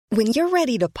When you're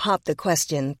ready to pop the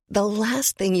question, the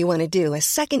last thing you want to do is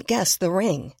second-guess the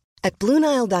ring. At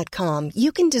BlueNile.com,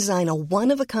 you can design a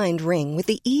one-of-a-kind ring with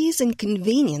the ease and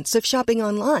convenience of shopping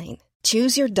online.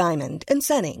 Choose your diamond and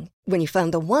setting. When you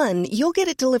find the one, you'll get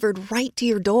it delivered right to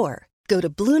your door. Go to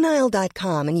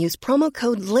BlueNile.com and use promo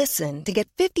code LISTEN to get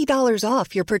 $50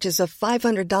 off your purchase of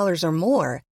 $500 or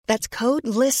more. That's code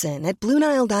LISTEN at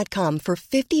BlueNile.com for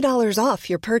 $50 off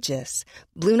your purchase.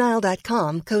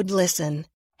 BlueNile.com, code LISTEN.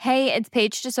 Hey, it's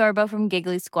Paige DeSorbo from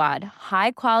Giggly Squad.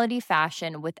 High quality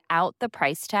fashion without the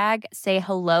price tag. Say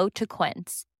hello to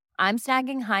Quince. I'm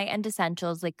snagging high-end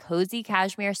essentials like cozy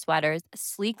cashmere sweaters,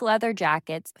 sleek leather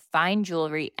jackets, fine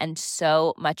jewelry, and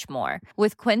so much more.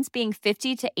 With Quince being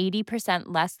 50 to 80%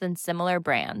 less than similar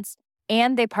brands.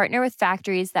 And they partner with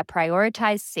factories that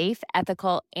prioritize safe,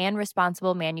 ethical, and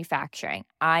responsible manufacturing.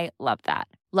 I love that.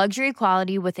 Luxury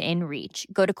quality within reach.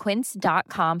 Go to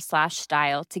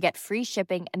quince.com/style to get free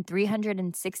shipping and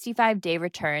 365-day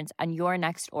returns on your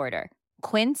next order.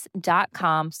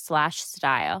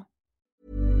 Quince.com/style.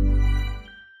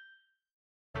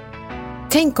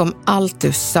 Tänk om allt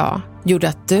du sa gjorde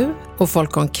att du och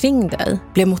folk omkring dig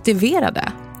blev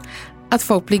motiverade. Att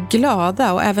folk blir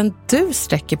glada och även du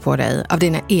sträcker på dig av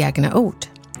dina egna ord.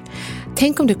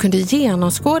 Tänk om du kunde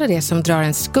genomskåda det som drar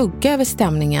en skugga över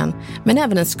stämningen, men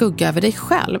även en skugga över dig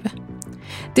själv.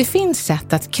 Det finns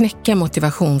sätt att knäcka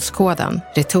motivationskoden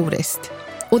retoriskt.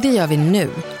 Och det gör vi nu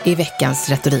i veckans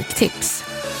retoriktips.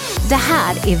 Det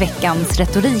här är veckans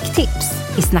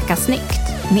retoriktips i Snacka snyggt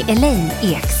med Elaine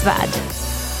Eksvärd.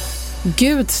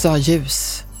 Gud sa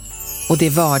ljus och det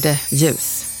varde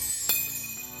ljus.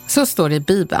 Så står det i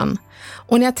Bibeln.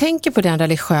 Och när jag tänker på den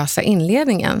religiösa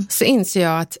inledningen så inser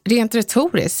jag att rent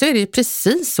retoriskt så är det ju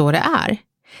precis så det är.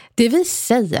 Det vi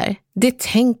säger, det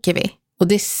tänker vi och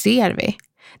det ser vi.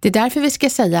 Det är därför vi ska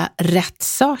säga rätt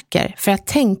saker för att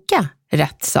tänka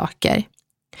rätt saker.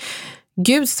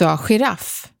 Gud sa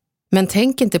giraff, men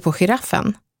tänk inte på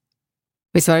giraffen.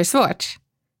 Visst var det svårt?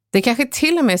 Det kanske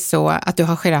till och med är så att du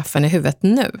har giraffen i huvudet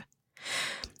nu.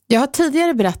 Jag har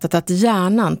tidigare berättat att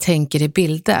hjärnan tänker i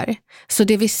bilder, så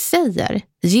det vi säger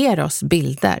ger oss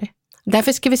bilder.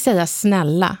 Därför ska vi säga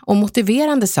snälla och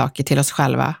motiverande saker till oss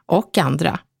själva och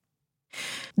andra.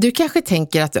 Du kanske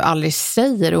tänker att du aldrig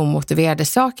säger omotiverade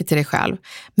saker till dig själv,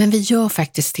 men vi gör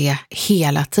faktiskt det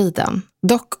hela tiden,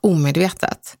 dock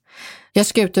omedvetet. Jag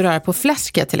ska ut och röra på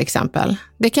fläsket till exempel.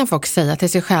 Det kan folk säga till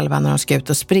sig själva när de ska ut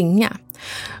och springa.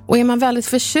 Och är man väldigt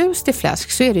förtjust i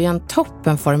fläsk så är det ju en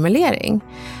toppenformulering.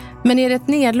 Men är det ett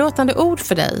nedlåtande ord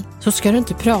för dig så ska du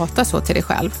inte prata så till dig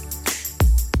själv.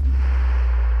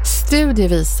 Studier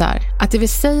visar att det vi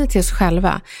säger till oss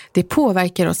själva, det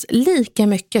påverkar oss lika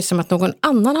mycket som att någon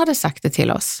annan hade sagt det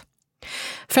till oss.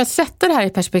 För att sätta det här i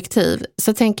perspektiv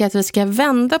så tänker jag att vi ska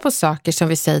vända på saker som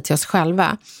vi säger till oss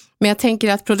själva. Men jag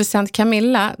tänker att producent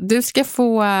Camilla, du ska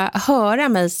få höra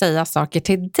mig säga saker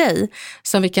till dig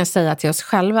som vi kan säga till oss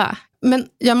själva. Men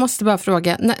jag måste bara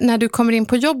fråga, när du kommer in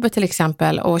på jobbet till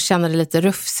exempel och känner dig lite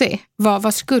rufsig,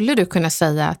 vad skulle du kunna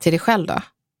säga till dig själv då?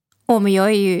 Men jag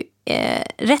är ju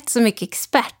rätt så mycket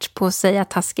expert på att säga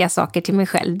taskiga saker till mig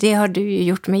själv. Det har du ju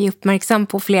gjort mig uppmärksam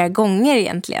på flera gånger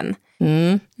egentligen.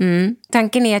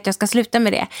 Tanken är att jag ska sluta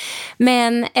med det.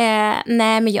 Men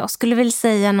nej, men jag skulle väl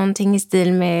säga någonting i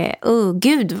stil med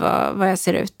gud vad jag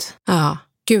ser ut. Ja,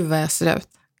 gud vad jag ser ut.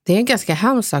 Det är en ganska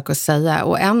hemsk sak att säga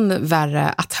och än värre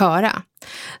att höra.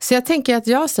 Så jag tänker att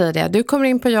jag säger det. Du kommer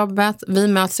in på jobbet, vi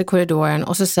möts i korridoren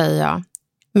och så säger jag: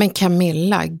 men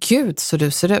Camilla, gud så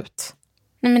du ser ut.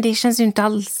 Nej, men det känns ju inte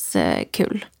alls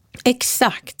kul.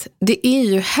 Exakt, det är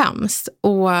ju hemskt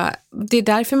och det är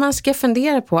därför man ska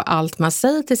fundera på allt man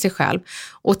säger till sig själv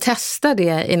och testa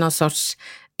det i någon sorts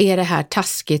är det här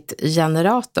taskigt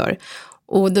generator.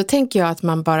 Och då tänker jag att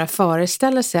man bara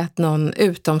föreställer sig att någon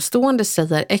utomstående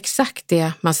säger exakt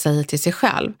det man säger till sig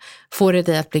själv. Får det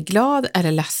dig att bli glad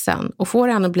eller ledsen? Och får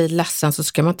den att bli ledsen så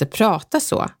ska man inte prata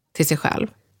så till sig själv.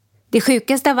 Det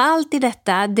sjukaste av allt i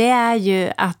detta, det är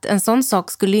ju att en sån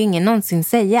sak skulle ju ingen någonsin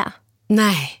säga.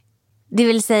 Nej. Det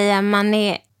vill säga man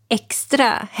är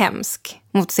extra hemsk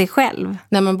mot sig själv.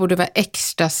 När man borde vara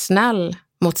extra snäll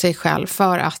mot sig själv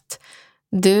för att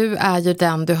du är ju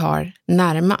den du har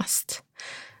närmast.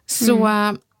 Så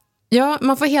ja,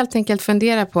 man får helt enkelt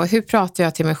fundera på hur pratar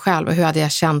jag till mig själv och hur hade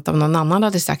jag känt om någon annan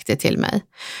hade sagt det till mig.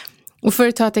 Och för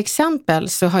att ta ett exempel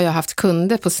så har jag haft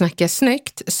kunder på Snacka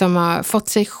snyggt som har fått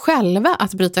sig själva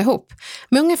att bryta ihop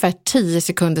med ungefär 10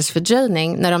 sekunders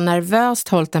fördröjning när de nervöst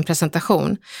hållit en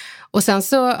presentation. Och sen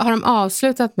så har de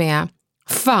avslutat med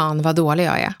fan vad dålig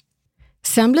jag är.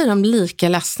 Sen blir de lika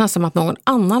ledsna som att någon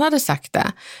annan hade sagt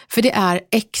det. För det är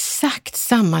exakt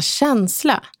samma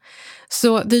känsla.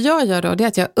 Så det jag gör då, det är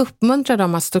att jag uppmuntrar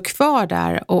dem att stå kvar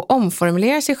där och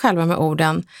omformulera sig själva med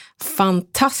orden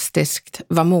fantastiskt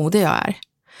vad modig jag är.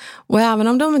 Och även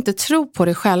om de inte tror på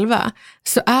det själva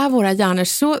så är våra hjärnor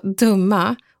så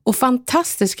dumma och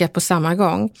fantastiska på samma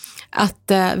gång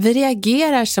att vi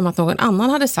reagerar som att någon annan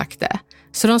hade sagt det.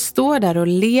 Så de står där och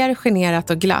ler generat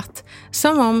och glatt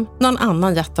som om någon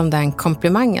annan gett dem den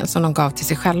komplimangen som de gav till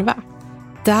sig själva.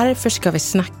 Därför ska vi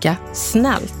snacka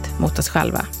snällt mot oss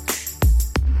själva.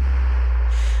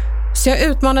 Så jag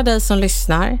utmanar dig som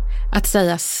lyssnar att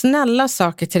säga snälla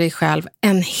saker till dig själv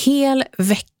en hel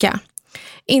vecka.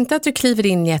 Inte att du kliver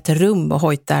in i ett rum och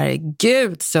hojtar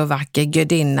Gud så vacker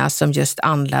gudinna som just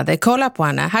andlade. Kolla på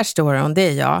henne, här står hon, det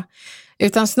är jag.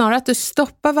 Utan snarare att du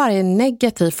stoppar varje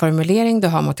negativ formulering du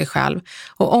har mot dig själv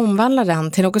och omvandlar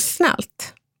den till något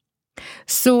snällt.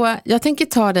 Så jag tänker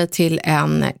ta dig till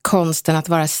en konsten att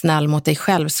vara snäll mot dig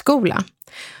själv-skola.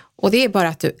 Och det är bara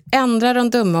att du ändrar de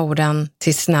dumma orden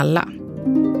till snälla.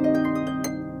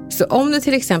 Så om du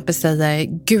till exempel säger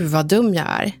Gud vad dum jag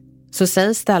är, så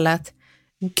säg istället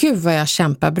Gud vad jag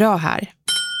kämpar bra här.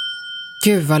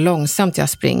 Gud vad långsamt jag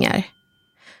springer.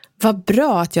 Vad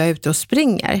bra att jag är ute och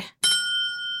springer.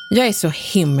 Jag är så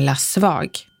himla svag.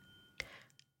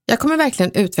 Jag kommer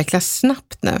verkligen utvecklas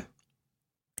snabbt nu.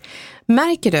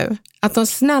 Märker du att de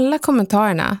snälla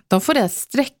kommentarerna, de får dig att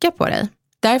sträcka på dig?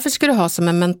 Därför ska du ha som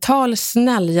en mental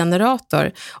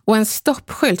snällgenerator och en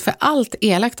stoppskylt för allt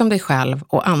elakt om dig själv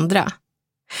och andra.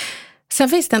 Sen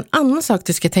finns det en annan sak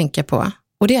du ska tänka på,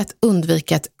 och det är att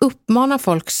undvika att uppmana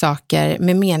folk saker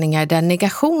med meningar där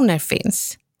negationer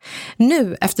finns.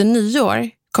 Nu efter nyår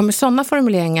kommer sådana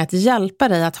formuleringar att hjälpa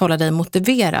dig att hålla dig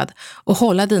motiverad och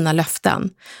hålla dina löften.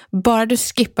 Bara du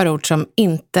skippar ord som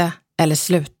inte eller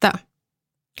sluta.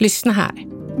 Lyssna här.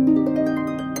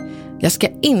 Jag ska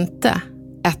inte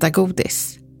äta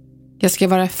godis. Jag ska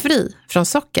vara fri från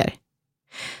socker.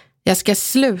 Jag ska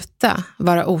sluta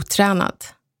vara otränad.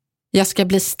 Jag ska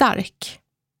bli stark.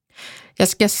 Jag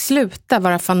ska sluta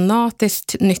vara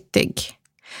fanatiskt nyttig.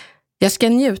 Jag ska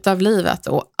njuta av livet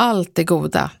och allt det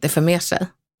goda det för med sig.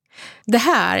 Det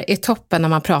här är toppen när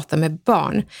man pratar med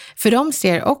barn, för de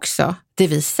ser också det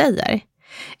vi säger.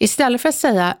 Istället för att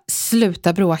säga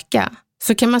sluta bråka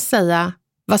så kan man säga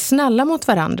var snälla mot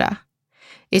varandra.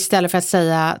 Istället för att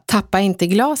säga tappa inte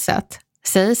glaset,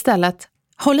 säg istället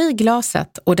håll i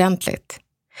glaset ordentligt.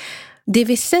 Det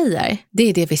vi säger, det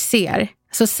är det vi ser.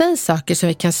 Så säg saker som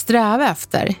vi kan sträva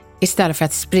efter istället för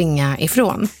att springa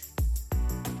ifrån.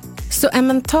 Så en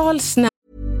mental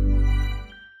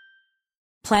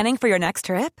Planning for your next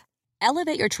trip?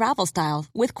 Elevate your travel style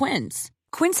with Quince.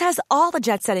 Quince has all the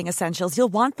jet-setting essentials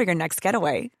you'll want for your next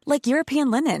getaway, like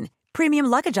European linen, premium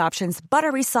luggage options,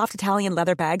 buttery soft Italian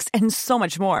leather bags, and so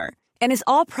much more. And is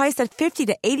all priced at 50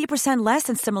 to 80% less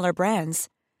than similar brands.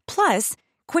 Plus,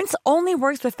 Quince only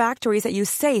works with factories that use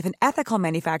safe and ethical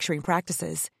manufacturing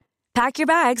practices. Pack your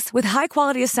bags with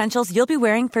high-quality essentials you'll be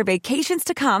wearing for vacations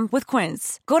to come with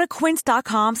Quince. Go to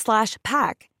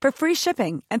quince.com/pack for free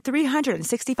shipping and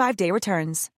 365-day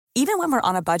returns. Even when we're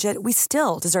on a budget, we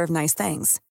still deserve nice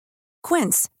things.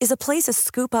 Quince is a place to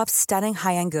scoop up stunning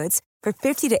high-end goods for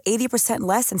 50 to 80%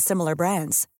 less than similar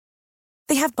brands.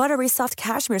 They have buttery soft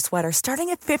cashmere sweaters starting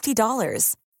at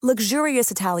 $50,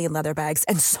 luxurious Italian leather bags,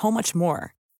 and so much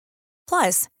more.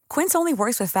 Plus, Quince only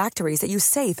works with factories that use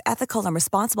safe, ethical, and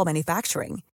responsible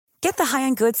manufacturing. Get the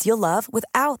high-end goods you'll love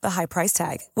without the high price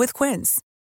tag with Quince.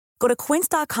 Go to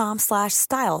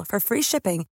quince.com/style for free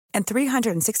shipping and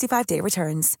 365-day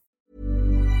returns.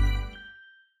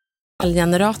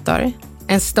 generator,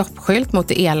 en stoppskylt mot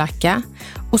det elaka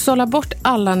och sålla bort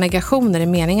alla negationer i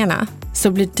meningarna,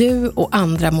 så blir du och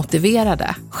andra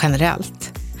motiverade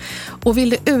generellt. Och vill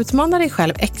du utmana dig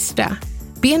själv extra,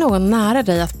 be någon nära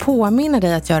dig att påminna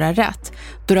dig att göra rätt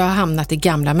då du har hamnat i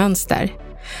gamla mönster.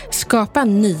 Skapa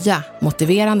nya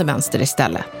motiverande mönster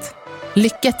istället.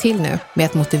 Lycka till nu med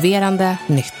ett motiverande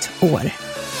nytt år.